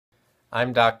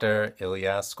I'm Dr.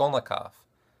 Ilya Skolnikov,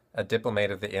 a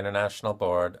diplomate of the International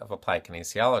Board of Applied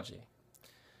Kinesiology.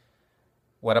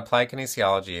 What applied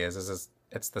kinesiology is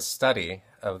it's the study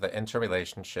of the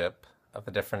interrelationship of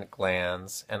the different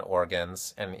glands and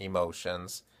organs and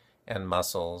emotions and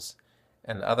muscles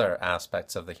and other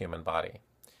aspects of the human body.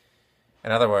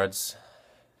 In other words,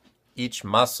 each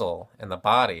muscle in the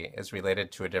body is related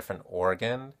to a different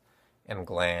organ and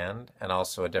gland and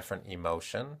also a different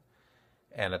emotion,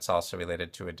 and it's also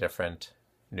related to a different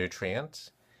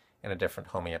nutrient and a different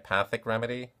homeopathic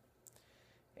remedy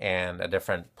and a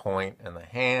different point in the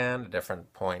hand, a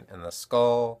different point in the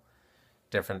skull,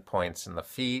 different points in the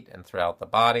feet and throughout the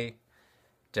body,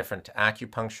 different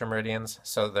acupuncture meridians.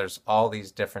 So there's all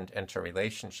these different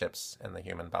interrelationships in the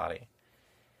human body.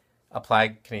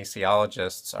 Applied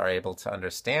kinesiologists are able to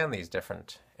understand these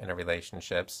different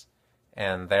interrelationships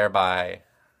and thereby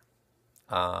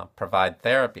provide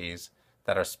therapies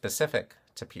that are specific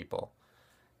to people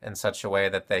in such a way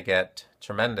that they get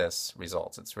tremendous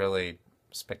results. It's really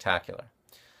spectacular.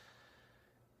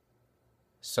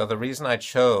 So the reason I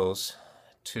chose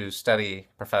to study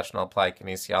professional applied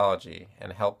kinesiology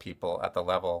and help people at the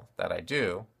level that I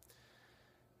do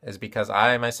is because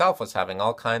I myself was having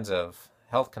all kinds of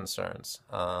health concerns.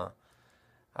 I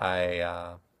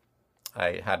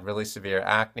had really severe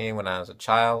acne when I was a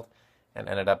child and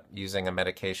ended up using a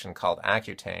medication called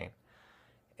Accutane,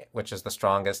 which is the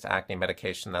strongest acne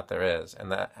medication that there is.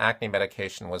 And the acne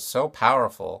medication was so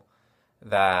powerful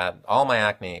that all my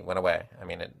acne went away. I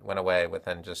mean, it went away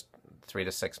within just 3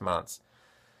 to 6 months.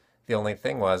 The only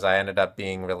thing was I ended up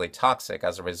being really toxic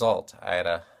as a result. I had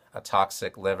a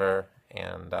toxic liver,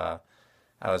 and I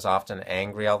was often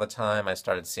angry all the time. I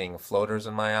started seeing floaters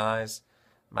in my eyes.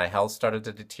 My health started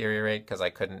to deteriorate because I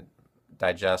couldn't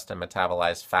digest and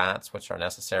metabolize fats, which are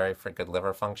necessary for good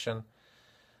liver function.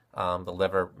 The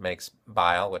liver makes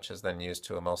bile, which is then used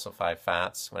to emulsify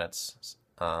fats when it's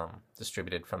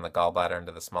distributed from the gallbladder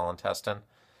into the small intestine.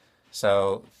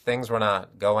 So things were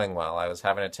not going well. I was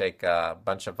having to take a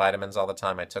bunch of vitamins all the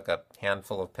time. I took a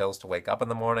handful of pills to wake up in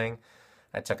the morning.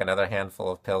 I took another handful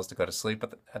of pills to go to sleep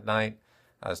at night.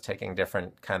 I was taking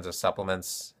different kinds of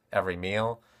supplements every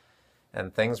meal,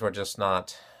 and things were just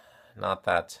not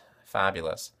that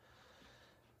fabulous.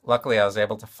 Luckily, I was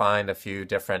able to find a few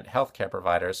different healthcare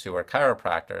providers who were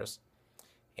chiropractors,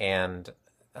 and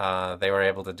they were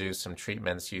able to do some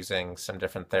treatments using some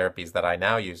different therapies that I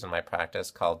now use in my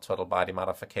practice called total body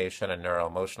modification and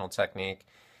neuro-emotional technique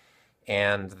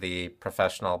and the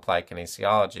professional applied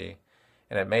kinesiology.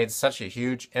 And it made such a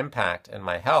huge impact in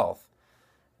my health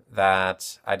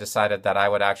that I decided that I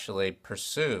would actually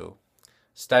pursue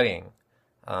studying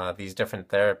these different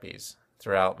therapies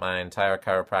throughout my entire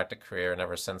chiropractic career and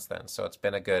ever since then. So it's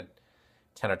been a good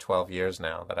 10 or 12 years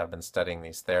now that I've been studying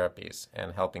these therapies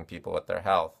and helping people with their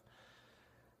health.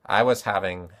 I was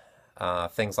having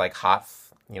things like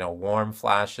warm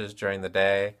flashes during the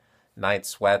day, night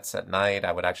sweats at night.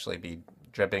 I would actually be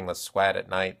dripping with sweat at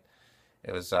night.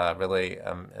 It was really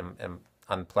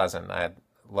unpleasant. I had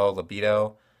low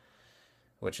libido,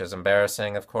 which is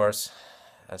embarrassing, of course,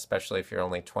 especially if you're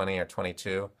only 20 or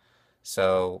 22.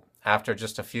 So after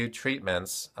just a few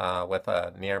treatments with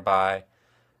a nearby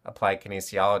applied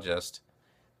kinesiologist,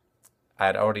 I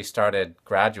had already started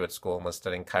graduate school and was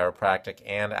studying chiropractic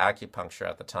and acupuncture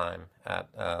at the time at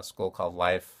a school called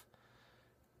Life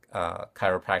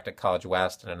Chiropractic College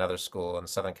West and another school in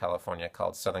Southern California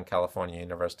called Southern California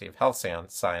University of Health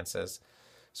Sciences,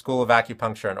 School of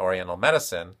Acupuncture and Oriental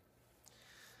Medicine,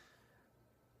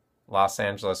 Los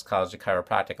Angeles College of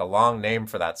Chiropractic, a long name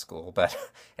for that school. But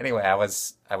anyway, I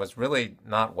was really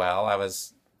not well. I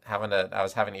was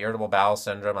having irritable bowel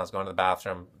syndrome. I was going to the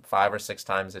bathroom 5 or 6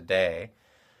 times a day.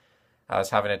 I was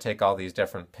having to take all these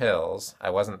different pills. I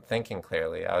wasn't thinking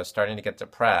clearly. I was starting to get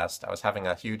depressed. I was having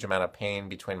a huge amount of pain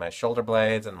between my shoulder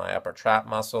blades and my upper trap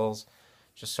muscles,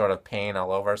 just sort of pain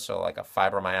all over, so like a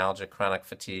fibromyalgia, chronic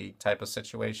fatigue type of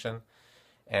situation.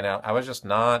 And I was just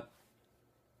not,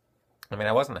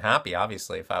 I wasn't happy,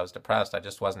 obviously, if I was depressed. I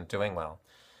just wasn't doing well.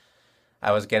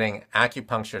 I was getting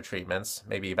acupuncture treatments,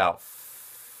 maybe about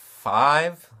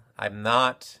 5. I'm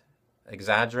not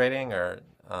exaggerating or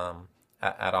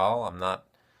at all. I'm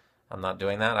not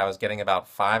doing that. I was getting about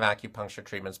 5 acupuncture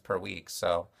treatments per week.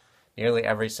 So nearly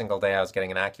every single day I was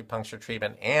getting an acupuncture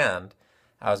treatment, and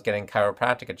I was getting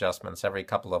chiropractic adjustments every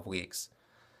couple of weeks.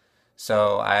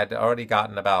 So I had already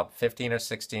gotten about 15 or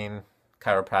 16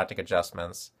 chiropractic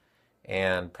adjustments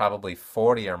and probably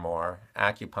 40 or more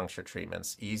acupuncture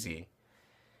treatments, easy.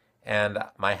 And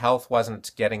my health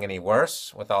wasn't getting any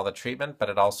worse with all the treatment, but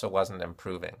it also wasn't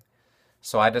improving.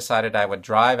 So I decided I would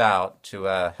drive out to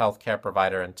a healthcare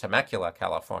provider in Temecula,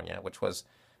 California, which was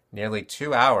nearly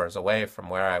 2 hours away from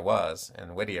where I was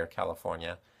in Whittier,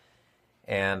 California,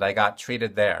 and I got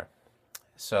treated there.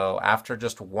 So after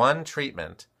just one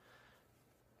treatment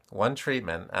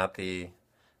at the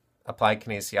applied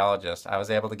kinesiologist, I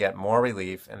was able to get more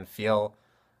relief and feel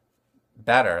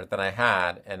better than I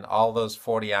had in all those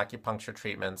 40 acupuncture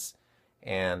treatments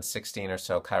and 16 or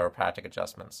so chiropractic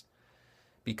adjustments.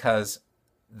 Because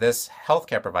this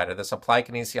healthcare provider, this applied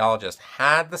kinesiologist,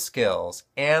 had the skills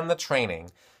and the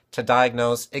training to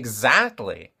diagnose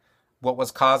exactly what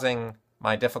was causing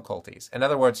my difficulties. In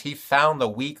other words, he found the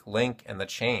weak link in the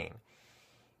chain.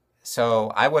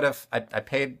 So I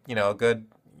paid, a good,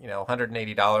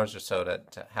 $180 or so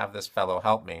to have this fellow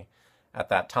help me at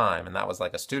that time. And that was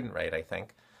like a student rate, I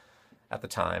think, at the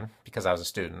time, because I was a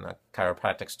student, a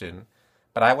chiropractic student.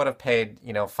 But I would have paid,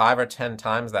 5 or 10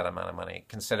 times that amount of money,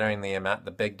 considering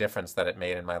the big difference that it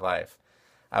made in my life.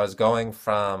 I was going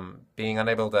from being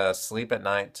unable to sleep at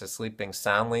night to sleeping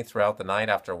soundly throughout the night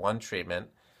after one treatment.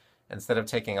 Instead of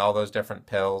taking all those different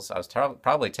pills, I was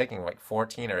probably taking like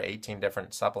 14 or 18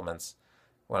 different supplements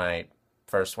when I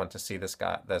first went to see this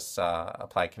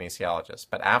applied kinesiologist.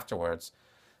 But afterwards,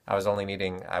 I was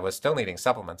still needing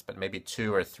supplements, but maybe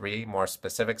 2 or 3 more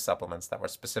specific supplements that were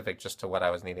specific just to what I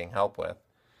was needing help with.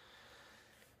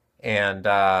 And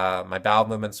my bowel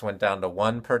movements went down to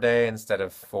 1 per day instead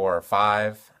of 4 or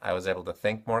 5. I was able to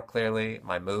think more clearly.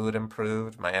 My mood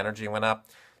improved. My energy went up.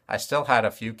 I still had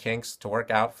a few kinks to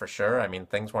work out for sure. I mean,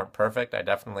 things weren't perfect. I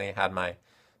definitely had my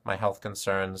health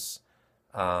concerns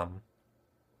there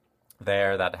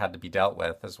that had to be dealt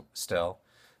with still.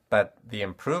 But the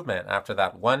improvement after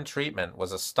that one treatment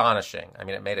was astonishing. I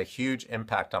mean, it made a huge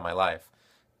impact on my life.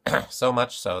 So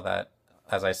much so that,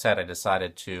 as I said, I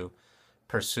decided to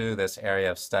pursue this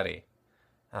area of study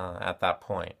at that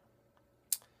point.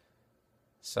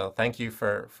 So thank you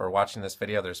for watching this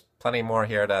video. There's plenty more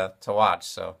here to watch,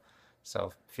 so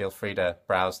feel free to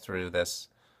browse through this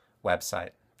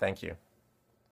website. Thank you.